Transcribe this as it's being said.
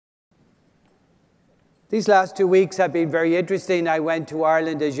These last 2 weeks have been very interesting. I went to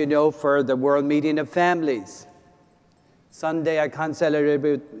Ireland, as you know, for the World Meeting of Families. Sunday, I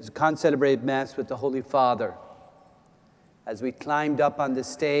concelebrated Mass with the Holy Father. As we climbed up on the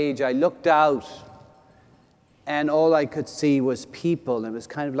stage, I looked out, and all I could see was people. It was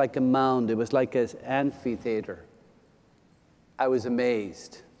kind of like a mound. It was like an amphitheater. I was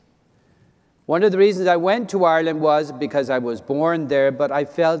amazed. One of the reasons I went to Ireland was because I was born there, but I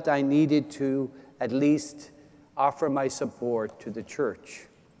felt I needed to at least offer my support to the church.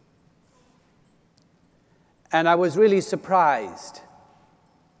 And I was really surprised.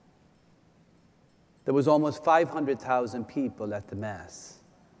 There was almost 500,000 people at the Mass.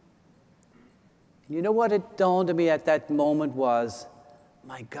 You know what it dawned on me at that moment was,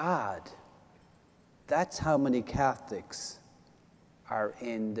 my God, that's how many Catholics are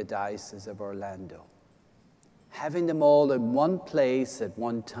in the Diocese of Orlando. Having them all in one place at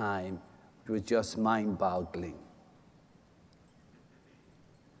one time, it was just mind-boggling.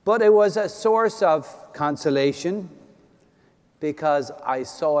 But it was a source of consolation because I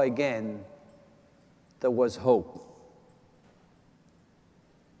saw again there was hope.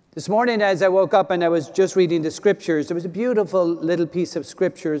 This morning as I woke up and I was just reading the scriptures, there was a beautiful little piece of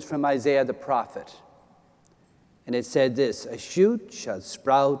scriptures from Isaiah the prophet. And it said this, "A shoot shall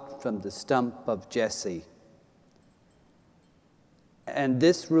sprout from the stump of Jesse, and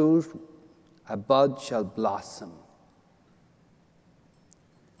this root a bud shall blossom."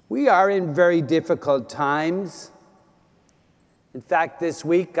 We are in very difficult times. In fact, this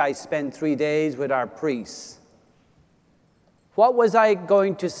week I spent 3 days with our priests. What was I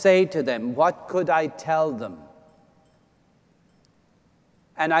going to say to them? What could I tell them?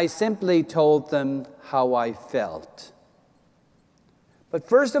 And I simply told them how I felt. But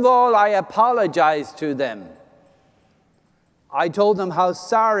first of all, I apologized to them. I told them how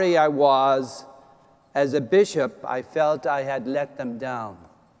sorry I was. As a bishop, I felt I had let them down.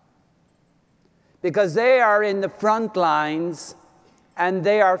 Because they are in the front lines and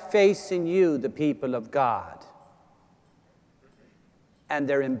they are facing you, the people of God. And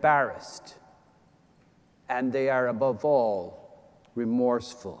they're embarrassed. And they are, above all,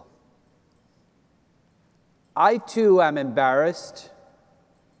 remorseful. I too am embarrassed.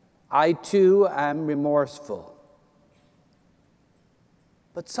 I too am remorseful.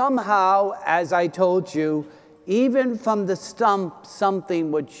 But somehow, as I told you, even from the stump, something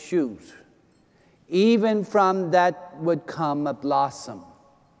would shoot. Even from that would come a blossom.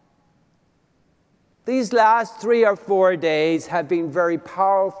 These last 3 or 4 days have been very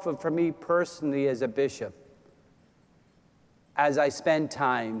powerful for me personally as a bishop, as I spend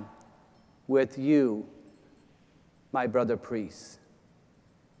time with you, my brother priests.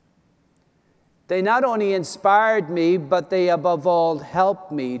 They not only inspired me, but they above all helped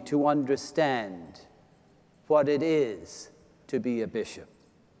me to understand what it is to be a bishop.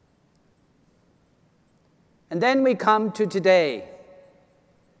 And then we come to today.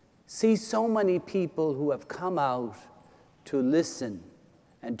 See so many people who have come out to listen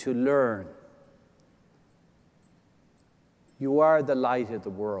and to learn. You are the light of the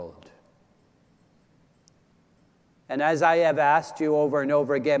world. And as I have asked you over and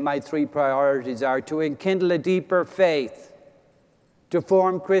over again, my 3 priorities are to enkindle a deeper faith, to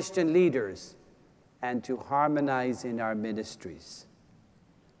form Christian leaders, and to harmonize in our ministries.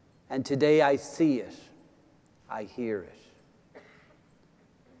 And today I see it. I hear it.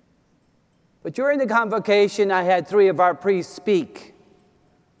 But during the convocation, I had 3 of our priests speak.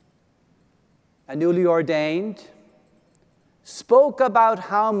 A newly ordained spoke about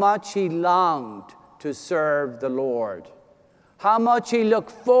how much he longed to serve the Lord, how much he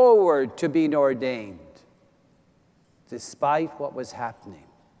looked forward to being ordained, despite what was happening,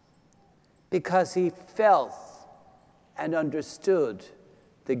 because he felt and understood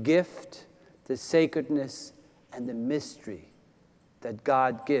the gift, the sacredness, and the mystery that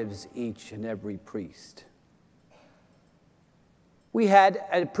God gives each and every priest. We had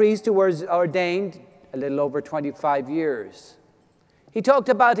a priest who was ordained a little over 25 years. He talked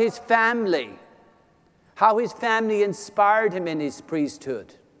about his family, how his family inspired him in his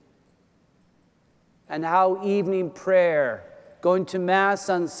priesthood, and how evening prayer, going to Mass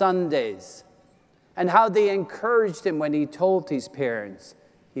on Sundays, and how they encouraged him when he told his parents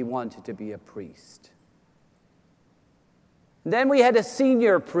he wanted to be a priest. Then we had a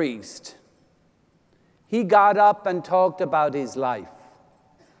senior priest. He got up and talked about his life.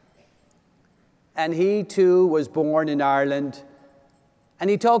 And he too was born in Ireland. And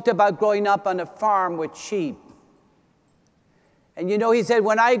he talked about growing up on a farm with sheep. And you know, he said,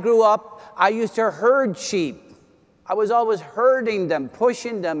 when I grew up, I used to herd sheep. I was always herding them,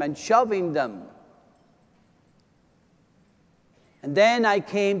 pushing them, and shoving them. And then I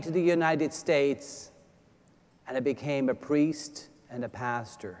came to the United States and I became a priest and a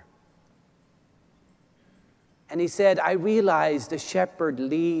pastor. And he said, I realized the shepherd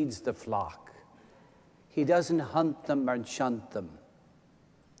leads the flock. He doesn't hunt them or shunt them.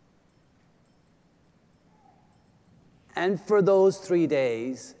 And for those 3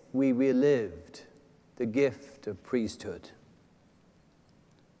 days, we relived the gift of priesthood.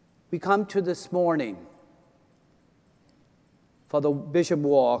 We come to this morning for the Bishop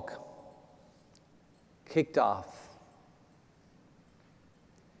Walk kicked off.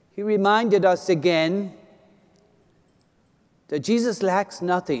 He reminded us again that Jesus lacks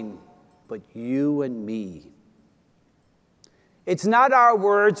nothing but you and me. It's not our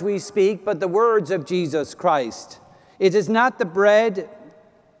words we speak, but the words of Jesus Christ. It is not the bread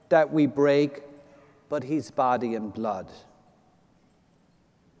that we break, but his body and blood.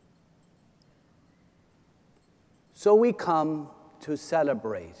 So we come to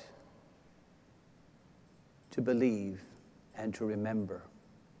celebrate, to believe, and to remember.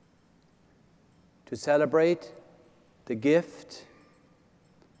 To celebrate the gift,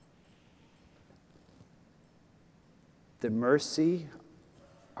 the mercy,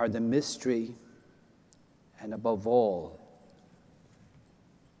 or the mystery, and above all,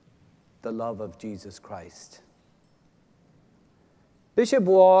 the love of Jesus Christ. Bishop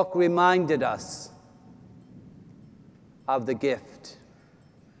Walk reminded us of the gift,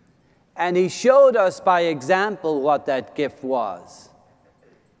 and he showed us by example what that gift was.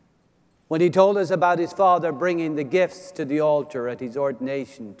 When he told us about his father bringing the gifts to the altar at his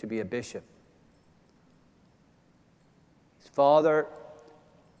ordination to be a bishop. His father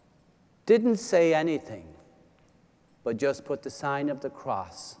didn't say anything, but just put the sign of the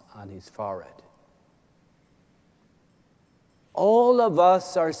cross on his forehead. All of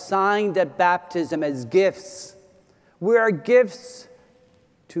us are signed at baptism as gifts. We are gifts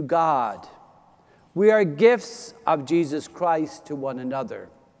to God. We are gifts of Jesus Christ to one another.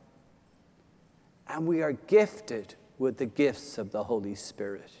 And we are gifted with the gifts of the Holy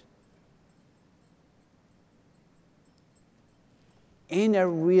Spirit. In a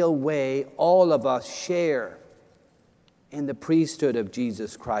real way, all of us share in the priesthood of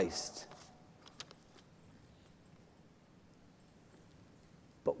Jesus Christ.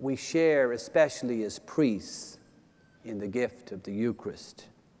 But we share, especially as priests, in the gift of the Eucharist.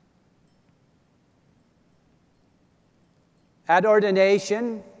 At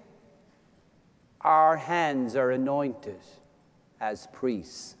ordination, our hands are anointed as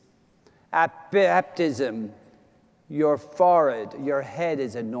priests. At baptism, your forehead, your head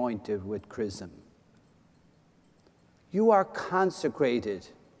is anointed with chrism. You are consecrated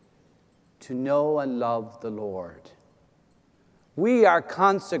to know and love the Lord. We are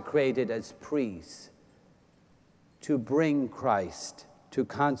consecrated as priests to bring Christ, to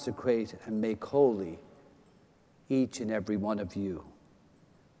consecrate and make holy each and every one of you,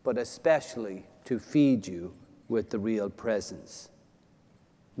 but especially to feed you with the real presence.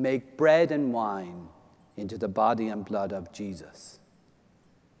 Make bread and wine into the body and blood of Jesus.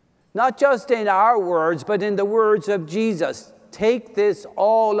 Not just in our words, but in the words of Jesus. Take this,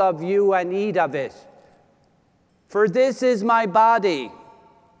 all of you, and eat of it. For this is my body.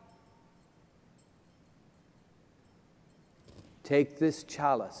 Take this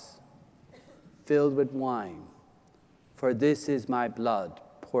chalice filled with wine. For this is my blood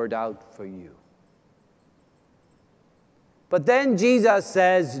poured out for you. But then Jesus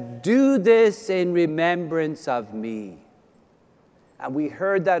says, do this in remembrance of me. And we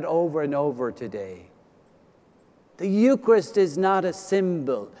heard that over and over today. The Eucharist is not a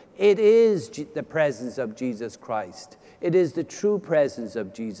symbol. It is the presence of Jesus Christ. It is the true presence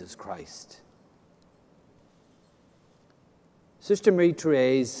of Jesus Christ. Sister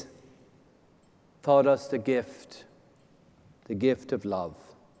Marie-Therese taught us the gift of love.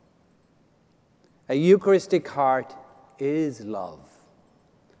 A Eucharistic heart is love,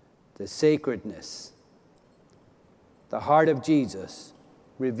 the sacredness, the heart of Jesus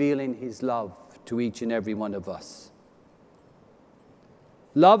revealing his love to each and every one of us.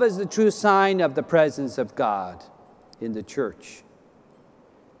 Love is the true sign of the presence of God in the church.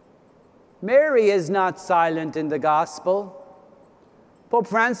 Mary is not silent in the gospel. Pope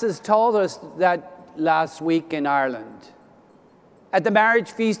Francis told us that last week in Ireland. At the marriage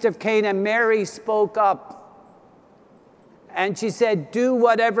feast of Cana, Mary spoke up and she said, do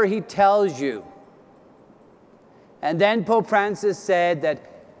whatever he tells you. And then Pope Francis said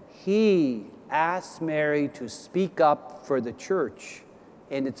that he asked Mary to speak up for the church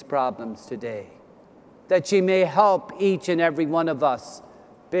in its problems today, that she may help each and every one of us,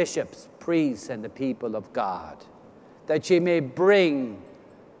 bishops, priests, and the people of God, that she may bring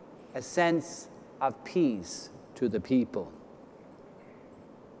a sense of peace to the people.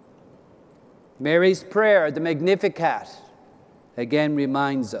 Mary's prayer, the Magnificat, again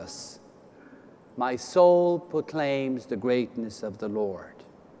reminds us, my soul proclaims the greatness of the Lord.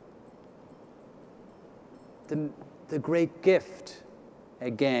 The great gift,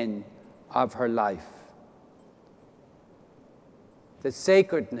 again, of her life. The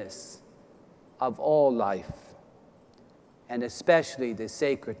sacredness of all life, and especially the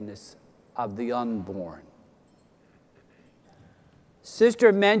sacredness of the unborn.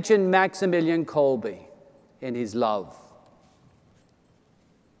 Sister mentioned Maximilian Kolbe in his love.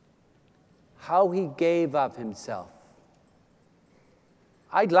 How he gave of himself.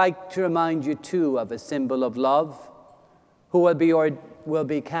 I'd like to remind you too of a symbol of love who will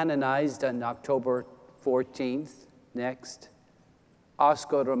be canonized on October 14th next,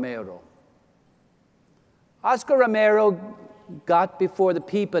 Oscar Romero. Oscar Romero got before the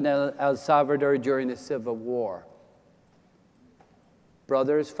people in El Salvador during the Civil War.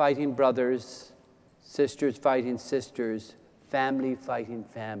 Brothers fighting brothers, sisters fighting sisters, family fighting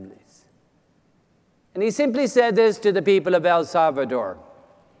families. And he simply said this to the people of El Salvador: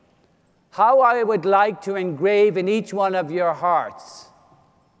 how I would like to engrave in each one of your hearts.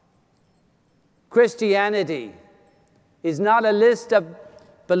 Christianity is not a list of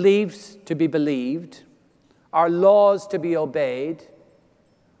beliefs to be believed, or laws to be obeyed,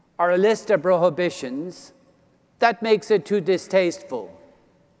 or a list of prohibitions. That makes it too distasteful.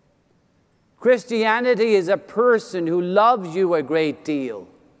 Christianity is a person who loves you a great deal,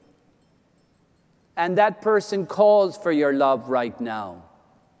 and that person calls for your love right now.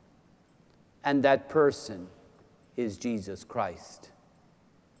 And that person is Jesus Christ.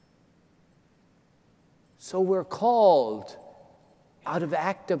 So we're called, out of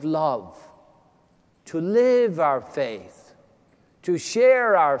active love, to live our faith, to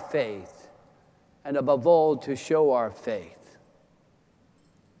share our faith, and above all, to show our faith.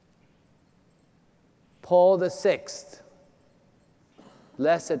 Paul VI,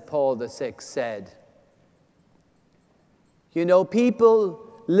 blessed Paul VI, said, you know, people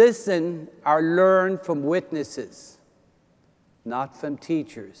listen or learn from witnesses, not from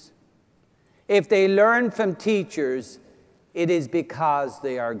teachers. If they learn from teachers, it is because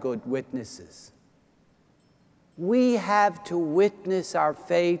they are good witnesses. We have to witness our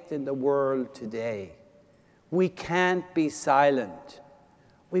faith in the world today. We can't be silent.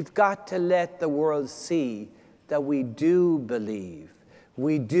 We've got to let the world see that we do believe,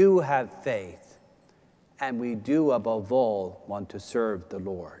 we do have faith, and we do, above all, want to serve the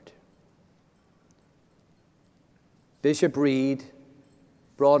Lord. Bishop Reed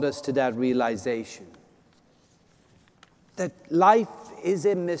brought us to that realization that life is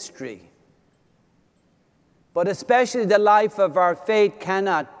a mystery, but especially the life of our faith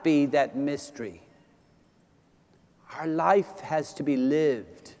cannot be that mystery. Our life has to be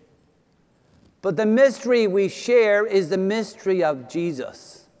lived. But the mystery we share is the mystery of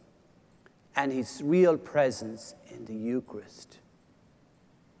Jesus and his real presence in the Eucharist.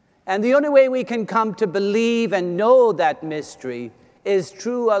 And the only way we can come to believe and know that mystery is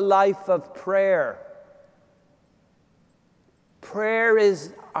through a life of prayer. Prayer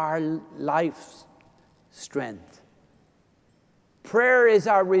is our life's strength. Prayer is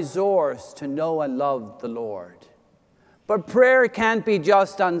our resource to know and love the Lord. But prayer can't be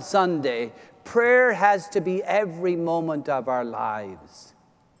just on Sunday. Prayer has to be every moment of our lives.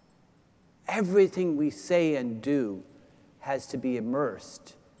 Everything we say and do has to be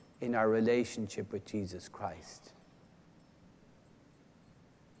immersed in our relationship with Jesus Christ.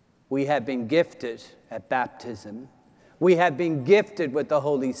 We have been gifted at baptism. We have been gifted with the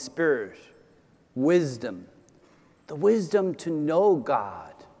Holy Spirit, wisdom, the wisdom to know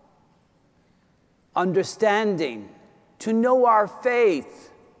God, understanding, to know our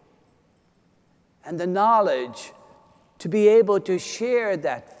faith, and the knowledge to be able to share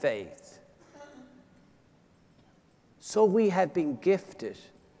that faith. So we have been gifted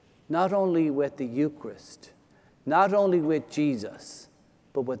not only with the Eucharist, not only with Jesus,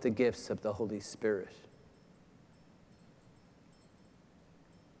 but with the gifts of the Holy Spirit.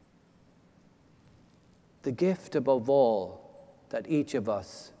 The gift above all that each of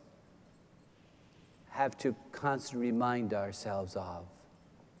us have to constantly remind ourselves of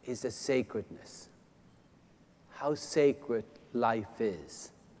is the sacredness. How sacred life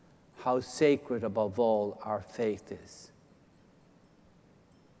is. How sacred above all our faith is.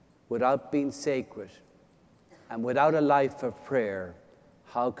 Without being sacred and without a life of prayer,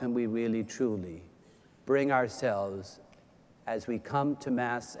 how can we really truly bring ourselves, as we come to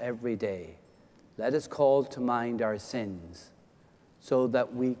Mass every day, let us call to mind our sins so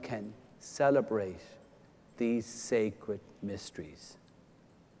that we can celebrate these sacred mysteries.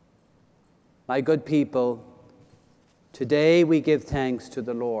 My good people, today we give thanks to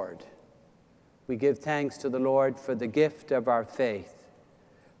the Lord. We give thanks to the Lord for the gift of our faith,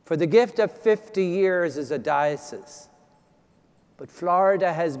 for the gift of 50 years as a diocese. But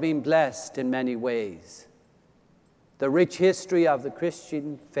Florida has been blessed in many ways. The rich history of the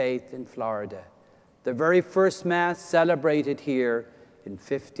Christian faith in Florida, the very first Mass celebrated here in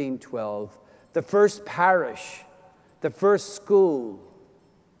 1512, the first parish, the first school.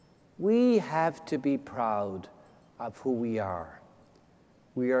 We have to be proud of who we are.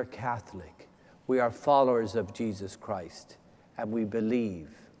 We are Catholic. We are followers of Jesus Christ, and we believe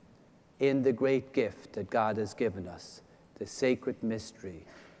in the great gift that God has given us, the sacred mystery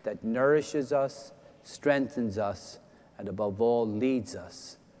that nourishes us, strengthens us, and above all leads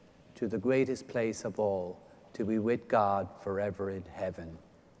us to the greatest place of all, to be with God forever in heaven.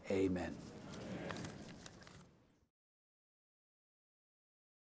 Amen.